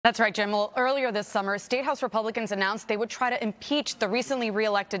That's right, Jim. Well, earlier this summer, State House Republicans announced they would try to impeach the recently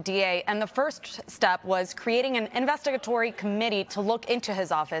reelected DA, and the first step was creating an investigatory committee to look into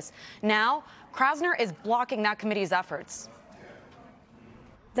his office. Now, Krasner is blocking that committee's efforts.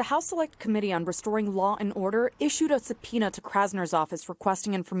 The House Select Committee on Restoring Law and Order issued a subpoena to Krasner's office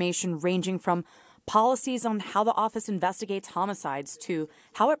requesting information ranging from policies on how the office investigates homicides to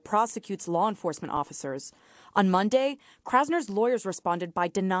how it prosecutes law enforcement officers. On Monday, Krasner's lawyers responded by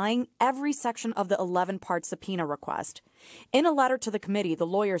denying every section of the 11-part subpoena request. In a letter to the committee, the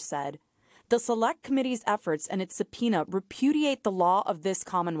lawyers said, "The Select Committee's efforts and its subpoena repudiate the law of this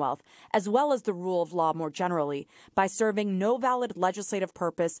Commonwealth, as well as the rule of law more generally, by serving no valid legislative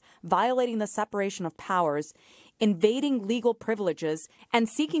purpose, violating the separation of powers, invading legal privileges, and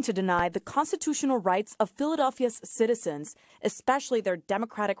seeking to deny the constitutional rights of Philadelphia's citizens, especially their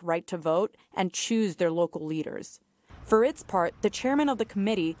democratic right to vote and choose their local leaders." For its part, the chairman of the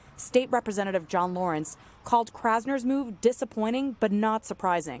committee, State Representative John Lawrence, called Krasner's move disappointing but not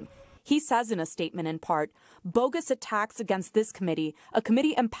surprising. He says in a statement in part, "Bogus attacks against this committee, a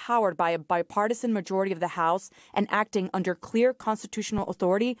committee empowered by a bipartisan majority of the House and acting under clear constitutional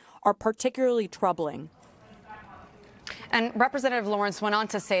authority, are particularly troubling." And Representative Lawrence went on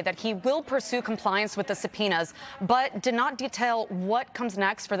to say that he will pursue compliance with the subpoenas, but did not detail what comes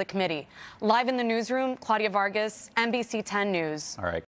next for the committee. Live in the newsroom, Claudia Vargas, NBC 10 News. All right.